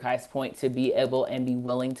 to Mordecai's point, to be able and be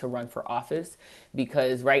willing to run for office,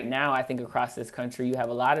 because right now I think across this country you have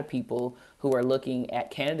a lot of people who are looking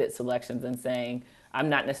at candidate selections and saying, I'm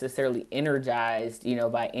not necessarily energized,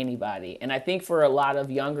 by anybody. And I think for a lot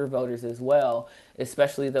of younger voters as well,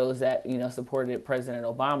 especially those that, supported President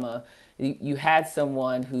Obama, you had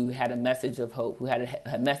someone who had a message of hope, who had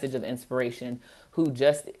a message of inspiration, who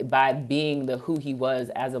just by being who he was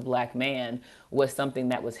as a black man was something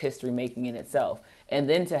that was history making in itself. And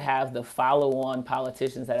then to have the follow-on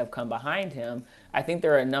politicians that have come behind him, I think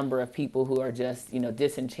there are a number of people who are just,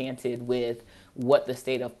 disenchanted with what the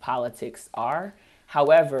state of politics are.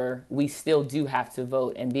 However, we still do have to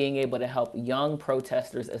vote, and being able to help young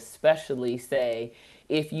protesters especially say,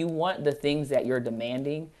 if you want the things that you're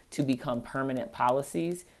demanding to become permanent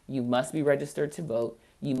policies, you must be registered to vote,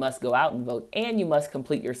 you must go out and vote, and you must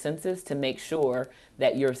complete your census to make sure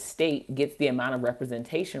that your state gets the amount of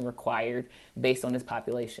representation required based on its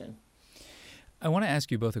population. I want to ask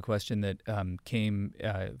you both a question that came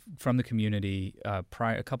from the community a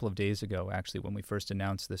couple of days ago, actually, when we first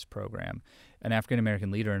announced this program. An African-American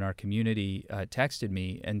leader in our community texted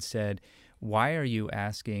me and said, why are you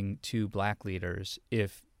asking two black leaders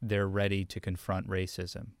if they're ready to confront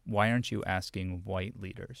racism? Why aren't you asking white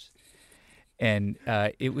leaders? And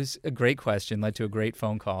it was a great question, led to a great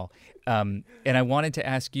phone call. And I wanted to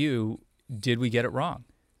ask you, did we get it wrong?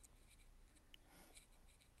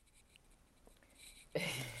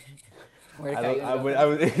 People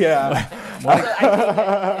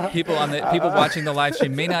watching the live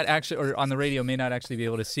stream may not actually, or on the radio may not actually be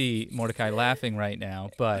able to see Mordecai laughing right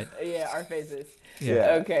now, but yeah, our faces.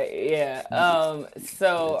 Yeah. Okay. Yeah.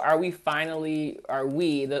 So are we?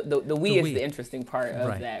 The we is the interesting part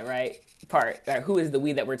of that, right? Who is the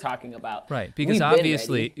we that we're talking about? Right. Because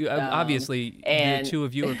obviously, the two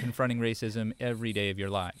of you are confronting racism every day of your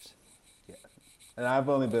lives. Yeah. And I've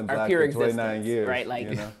only been black for 29 years, right?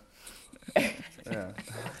 Yeah.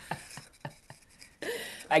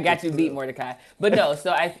 I got you beat, Mordecai. But no,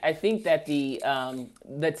 so I think that the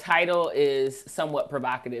title is somewhat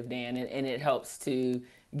provocative, Dan, and it helps to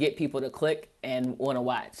get people to click and want to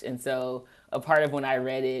watch. And so a part of when I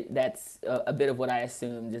read it, that's a bit of what I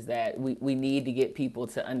assumed, is that we need to get people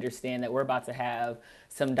to understand that we're about to have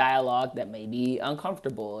some dialogue that may be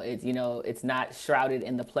uncomfortable. It's not shrouded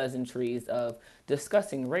in the pleasantries of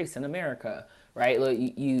discussing race in America, right?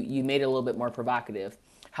 You made it a little bit more provocative.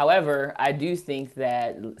 However, I do think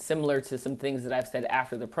that similar to some things that I've said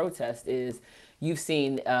after the protest is you've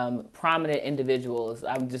seen prominent individuals.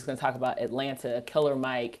 I'm just going to talk about Atlanta, Killer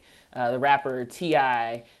Mike, the rapper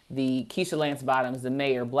T.I., the Keisha Lance Bottoms, the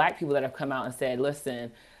mayor, black people that have come out and said,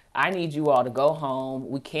 listen, I need you all to go home.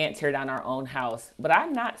 We can't tear down our own house. But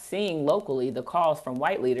I'm not seeing locally the calls from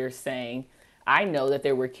white leaders saying, I know that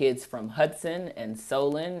there were kids from Hudson and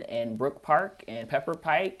Solon and Brook Park and Pepper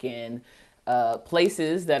Pike and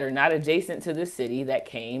places that are not adjacent to the city that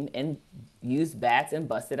came and used bats and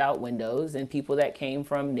busted out windows, and people that came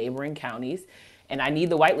from neighboring counties. And I need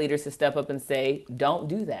the white leaders to step up and say, don't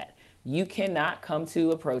do that. You cannot come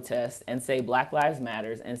to a protest and say Black Lives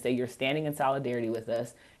Matters and say you're standing in solidarity with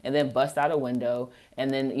us and then bust out a window. And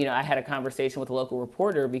then, I had a conversation with a local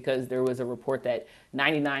reporter because there was a report that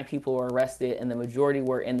 99 people were arrested and the majority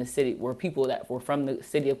were in the city, were people that were from the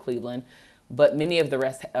city of Cleveland. But many of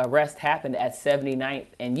the arrests happened at 79th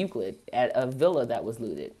and Euclid at a villa that was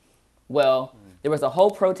looted. Well, there was a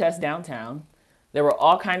whole protest downtown. There were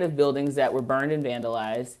all kinds of buildings that were burned and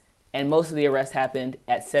vandalized, and most of the arrests happened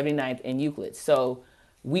at 79th and Euclid. So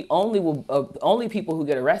we only people who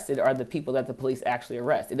get arrested are the people that the police actually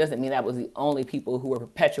arrest. It doesn't mean that was the only people who were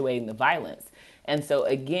perpetuating the violence. And so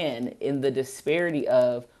again, in the disparity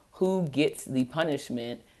of who gets the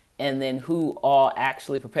punishment and then who all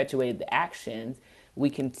actually perpetuated the actions, we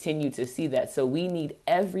continue to see that. So we need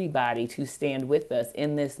everybody to stand with us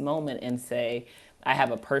in this moment and say, I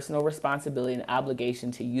have a personal responsibility and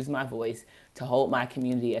obligation to use my voice to hold my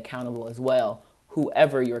community accountable as well,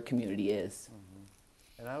 whoever your community is.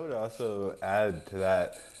 And I would also add to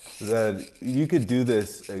that that you could do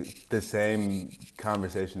the same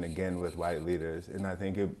conversation again with white leaders, and I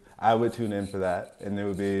think I would tune in for that, and it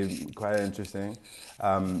would be quite interesting.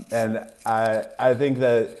 And I think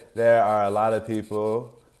that there are a lot of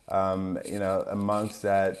people, amongst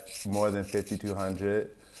that more than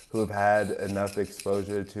 5,200 who have had enough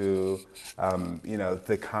exposure to,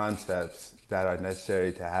 the concepts that are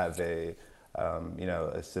necessary to have a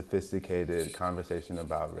sophisticated conversation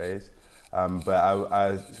about race. But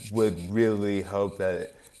I would really hope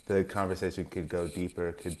that the conversation could go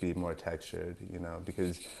deeper, could be more textured,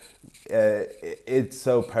 because it's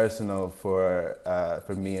so personal for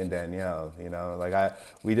me and Danielle, like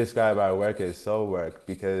we describe our work as soul work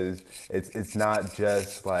because it's not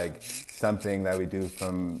just like something that we do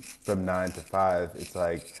from 9 to 5. It's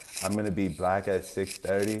like I'm gonna be black at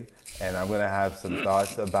 6:30, and I'm gonna have some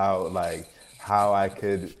thoughts about like how I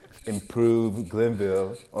could improve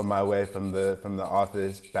Glenville on my way from the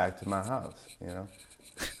office back to my house.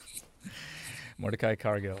 Mordecai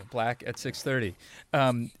Cargill, black at 6:30.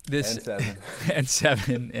 This And 7. and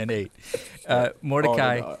 7 and 8.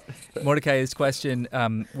 Mordecai's question: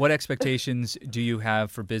 what expectations do you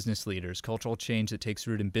have for business leaders? Cultural change that takes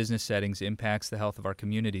root in business settings impacts the health of our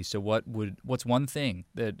community. So, what's one thing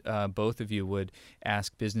that both of you would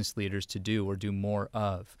ask business leaders to do or do more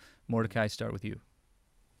of? Mordecai, start with you.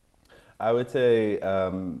 I would say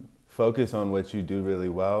focus on what you do really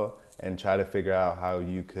well and try to figure out how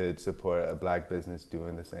you could support a black business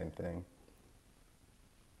doing the same thing.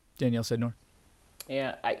 Danielle Sednor.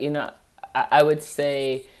 Yeah, I would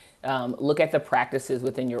say look at the practices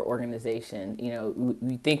within your organization.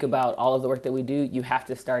 We think about all of the work that we do, you have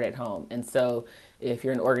to start at home. And so if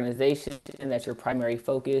you're an organization that your primary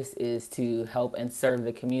focus is to help and serve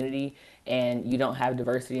the community and you don't have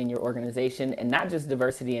diversity in your organization, and not just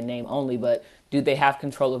diversity in name only, but do they have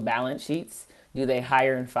control of balance sheets? Do they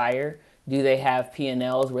hire and fire? Do they have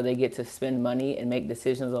P&Ls where they get to spend money and make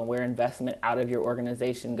decisions on where investment out of your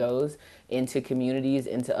organization goes into communities,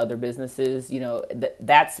 into other businesses?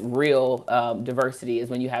 That's real diversity, is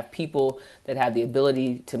when you have people that have the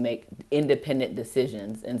ability to make independent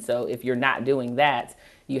decisions. And so if you're not doing that,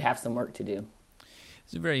 you have some work to do.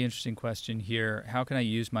 It's a very interesting question here. How can I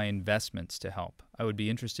use my investments to help? I would be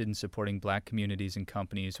interested in supporting black communities and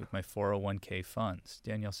companies with my 401k funds.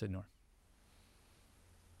 Danielle Sednor.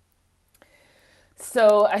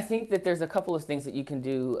 So I think that there's a couple of things that you can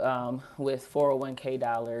do with 401k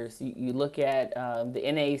dollars. You look at the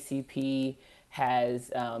NAACP has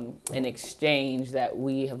an exchange that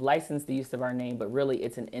we have licensed the use of our name, but really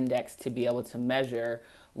it's an index to be able to measure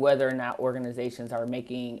whether or not organizations are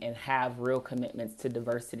making and have real commitments to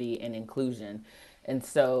diversity and inclusion. And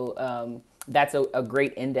so that's a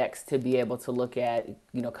great index to be able to look at,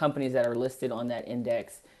 companies that are listed on that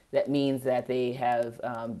index. That means that they have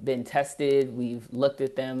been tested, we've looked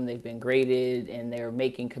at them, they've been graded, and they're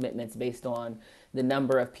making commitments based on the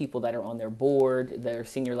number of people that are on their board, their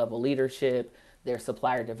senior level leadership, their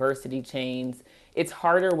supplier diversity chains. It's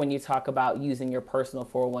harder when you talk about using your personal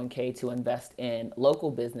 401k to invest in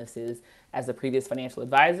local businesses. As a previous financial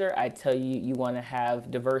advisor, I tell you, you want to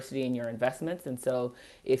have diversity in your investments. And so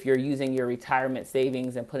if you're using your retirement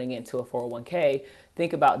savings and putting it into a 401k,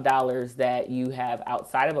 think about dollars that you have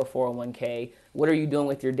outside of a 401k. What are you doing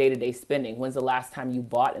with your day-to-day spending? When's the last time you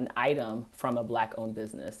bought an item from a black-owned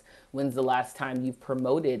business? When's the last time you've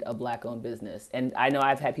promoted a black-owned business? And I know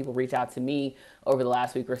I've had people reach out to me over the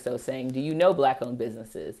last week or so saying, do you know black-owned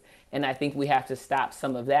businesses? And I think we have to stop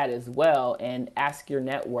some of that as well and ask your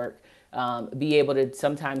network. Be able to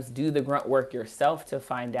sometimes do the grunt work yourself to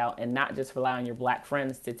find out, and not just rely on your black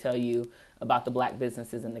friends to tell you about the black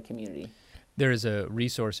businesses in the community. There is a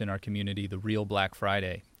resource in our community, the Real Black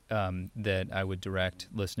Friday, that I would direct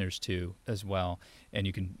listeners to as well. And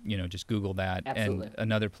you can, just Google that. Absolutely. And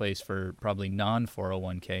another place for probably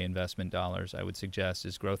non-401k investment dollars, I would suggest,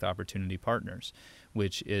 is Growth Opportunity Partners,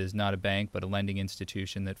 which is not a bank, but a lending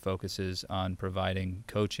institution that focuses on providing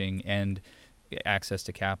coaching and access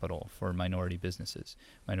to capital for minority businesses,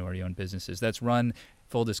 minority-owned businesses. That's run,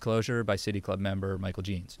 full disclosure, by City Club member Michael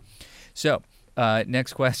Jeans. So,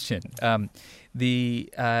 next question.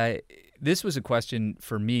 This was a question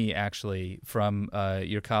for me, actually, from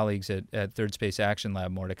your colleagues at Third Space Action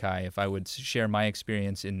Lab, Mordecai, if I would share my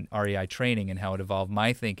experience in REI training and how it evolved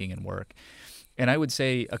my thinking and work. And I would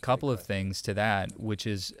say a couple of things to that, which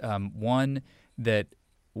is one, that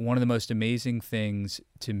one of the most amazing things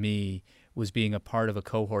to me was being a part of a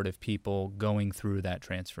cohort of people going through that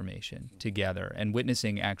transformation together and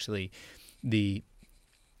witnessing actually the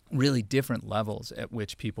really different levels at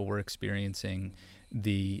which people were experiencing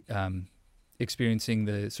the experiencing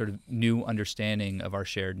the sort of new understanding of our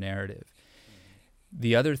shared narrative.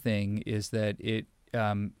 The other thing is that it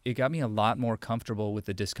got me a lot more comfortable with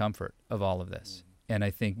the discomfort of all of this. And I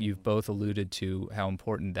think you've both alluded to how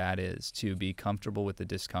important that is, to be comfortable with the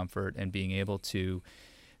discomfort and being able to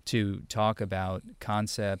talk about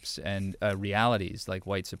concepts and realities like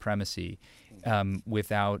white supremacy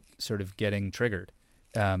without sort of getting triggered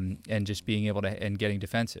and just being able to, and getting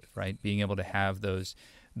defensive, right? Being able to have those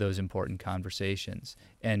important conversations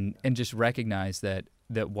and just recognize that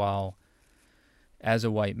while as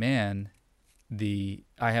a white man,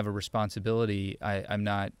 I have a responsibility. I'm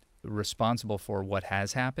not responsible for what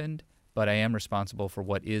has happened, but I am responsible for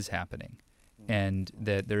what is happening. And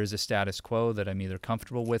that there is a status quo that I'm either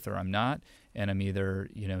comfortable with or I'm not, and I'm either,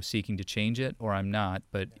 seeking to change it or I'm not,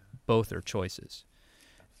 but both are choices.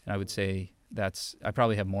 And I would say I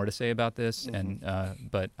probably have more to say about this,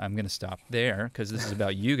 but I'm going to stop there because this is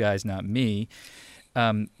about you guys, not me.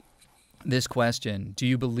 This question, do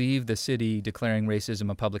you believe the city declaring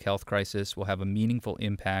racism a public health crisis will have a meaningful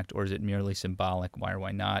impact, or is it merely symbolic? Why or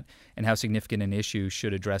why not? And how significant an issue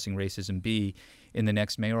should addressing racism be in the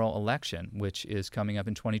next mayoral election, which is coming up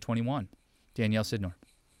in 2021? Danielle Sidnor.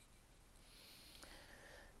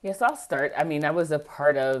 Yes, I'll start. I mean, I was a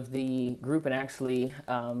part of the group, and actually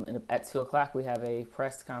at 2 o'clock we have a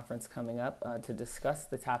press conference coming up to discuss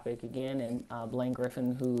the topic again. And Blaine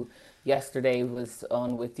Griffin, who yesterday was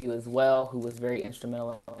on with you as well, who was very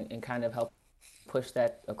instrumental in kind of helping push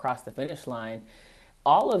that across the finish line.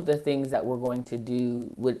 All of the things that we're going to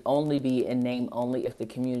do would only be in name only if the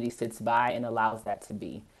community sits by and allows that to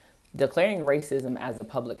be. Declaring racism as a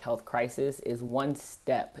public health crisis is one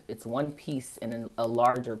step. It's one piece in a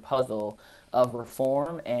larger puzzle of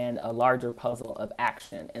reform and a larger puzzle of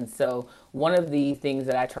action. And so one of the things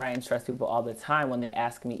that I try and stress people all the time when they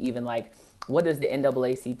ask me, even like, what does the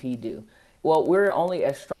NAACP do? Well, we're only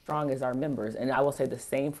as strong as our members. And I will say the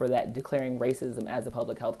same for that declaring racism as a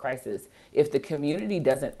public health crisis. If the community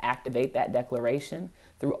doesn't activate that declaration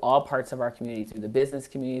through all parts of our community, through the business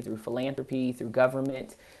community, through philanthropy, through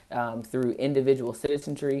government, through individual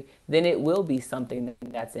citizenry, then it will be something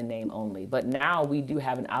that's in name only. But now we do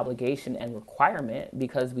have an obligation and requirement,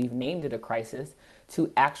 because we've named it a crisis,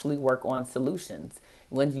 to actually work on solutions.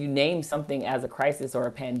 When you name something as a crisis or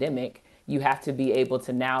a pandemic, you have to be able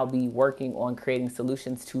to now be working on creating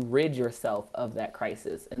solutions to rid yourself of that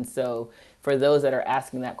crisis. And so for those that are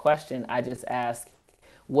asking that question, I just ask,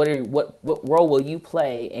 what role will you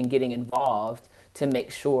play in getting involved to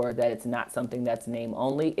make sure that it's not something that's name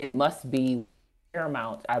only? It must be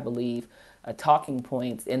paramount, I believe, talking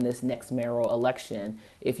points in this next mayoral election.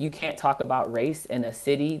 If you can't talk about race in a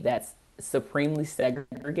city that's supremely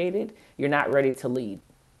segregated, you're not ready to lead.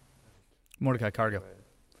 Mordecai Cargill.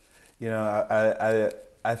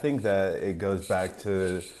 I think that it goes back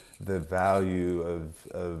to the value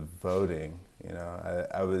of voting.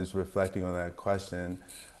 I was reflecting on that question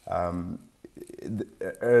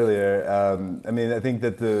earlier. I think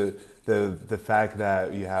that the fact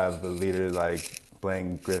that you have a leader like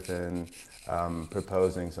Blaine Griffin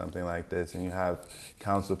proposing something like this, and you have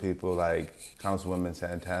council people like Councilwoman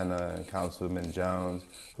Santana and Councilman Jones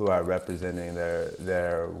who are representing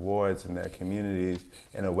their wards and their communities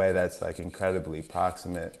in a way that's like incredibly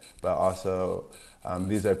proximate, but also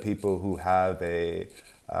these are people who have a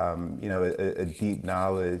deep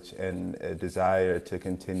knowledge and a desire to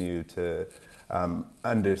continue to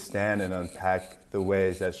understand and unpack the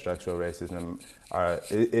ways that structural racism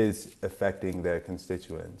is affecting their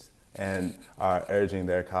constituents, and are urging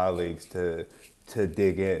their colleagues to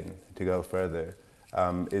dig in, to go further,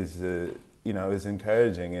 is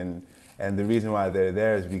encouraging. And the reason why they're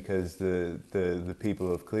there is because the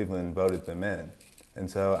people of Cleveland voted them in. And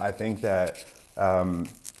so I think that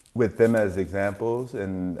with them as examples,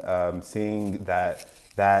 and seeing that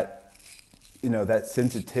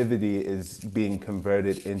sensitivity is being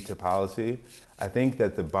converted into policy, I think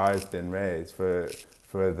that the bar has been raised for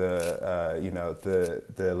the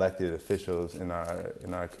elected officials in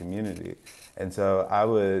our community. And so I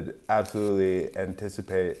would absolutely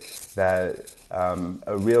anticipate that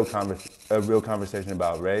a real conversation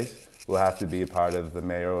about race will have to be a part of the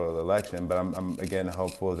mayoral election. But I'm again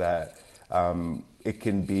hopeful that it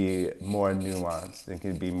can be more nuanced, it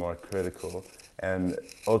can be more critical, and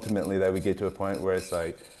ultimately that we get to a point where it's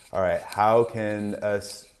like, all right, how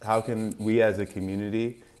can we as a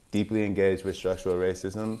community deeply engage with structural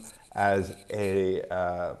racism as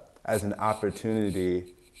an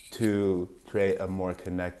opportunity to create a more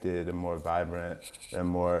connected, a more vibrant, a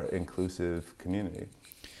more inclusive community.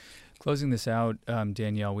 Closing this out,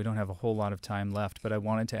 Danielle, we don't have a whole lot of time left, but I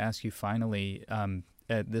wanted to ask you finally,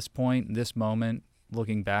 at this point, this moment,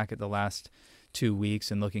 looking back at the last 2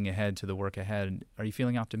 weeks and looking ahead to the work ahead, are you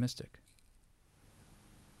feeling optimistic?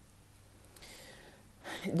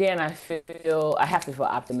 Dan, I have to feel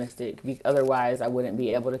optimistic. Otherwise, I wouldn't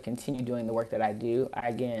be able to continue doing the work that I do.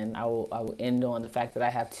 I will end on the fact that I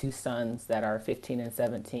have two sons that are 15 and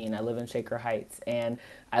 17. I live in Shaker Heights, and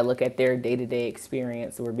I look at their day-to-day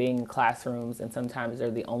experience. We're being in classrooms, and sometimes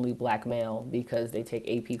they're the only black male because they take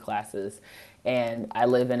AP classes. And I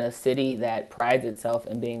live in a city that prides itself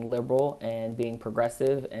in being liberal and being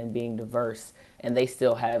progressive and being diverse. And they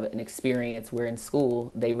still have an experience where in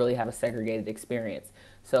school, they really have a segregated experience.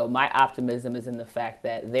 So my optimism is in the fact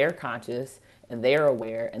that they're conscious and they're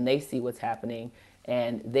aware and they see what's happening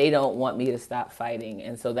and they don't want me to stop fighting.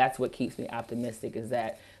 And so that's what keeps me optimistic, is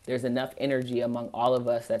that there's enough energy among all of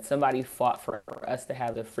us that somebody fought for us to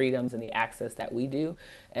have the freedoms and the access that we do.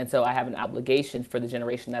 And so I have an obligation for the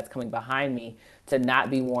generation that's coming behind me to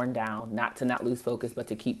not be worn down, to not lose focus, but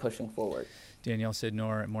to keep pushing forward. Danielle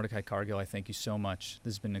Sidnor and Mordecai Cargill, I thank you so much.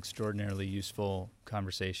 This has been an extraordinarily useful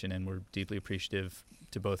conversation, and we're deeply appreciative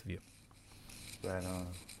to both of you. Right on.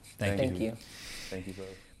 Thank you. Thank you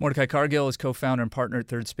both. Mordecai Cargill is co-founder and partner at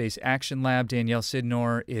Third Space Action Lab. Danielle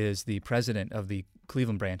Sidnor is the president of the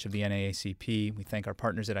Cleveland branch of the NAACP. We thank our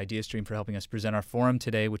partners at IdeaStream for helping us present our forum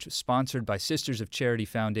today, which was sponsored by Sisters of Charity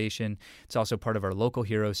Foundation. It's also part of our Local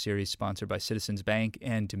Heroes series, sponsored by Citizens Bank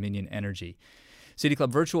and Dominion Energy. City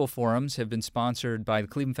Club virtual forums have been sponsored by the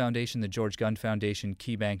Cleveland Foundation, the George Gund Foundation,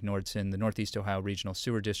 KeyBank Nordson, the Northeast Ohio Regional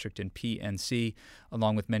Sewer District, and PNC,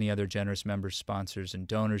 along with many other generous members, sponsors, and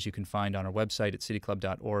donors you can find on our website at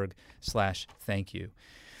cityclub.org/thank you.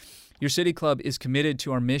 Your City Club is committed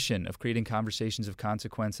to our mission of creating conversations of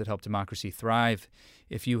consequence that help democracy thrive.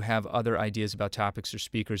 If you have other ideas about topics or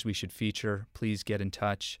speakers we should feature, please get in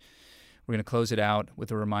touch. We're going to close it out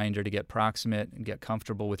with a reminder to get proximate and get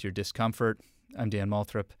comfortable with your discomfort. I'm Dan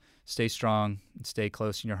Moulthrop. Stay strong and stay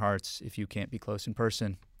close in your hearts if you can't be close in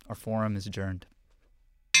person. Our forum is adjourned.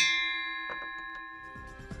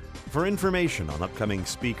 For information on upcoming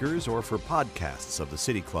speakers or for podcasts of the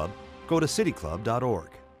City Club, go to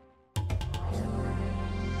cityclub.org.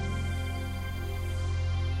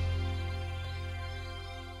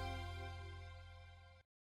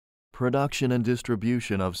 Production and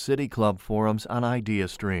distribution of City Club forums on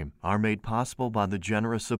IdeaStream are made possible by the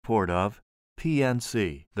generous support of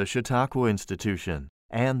PNC, the Chautauqua Institution,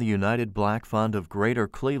 and the United Black Fund of Greater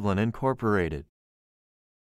Cleveland, Incorporated.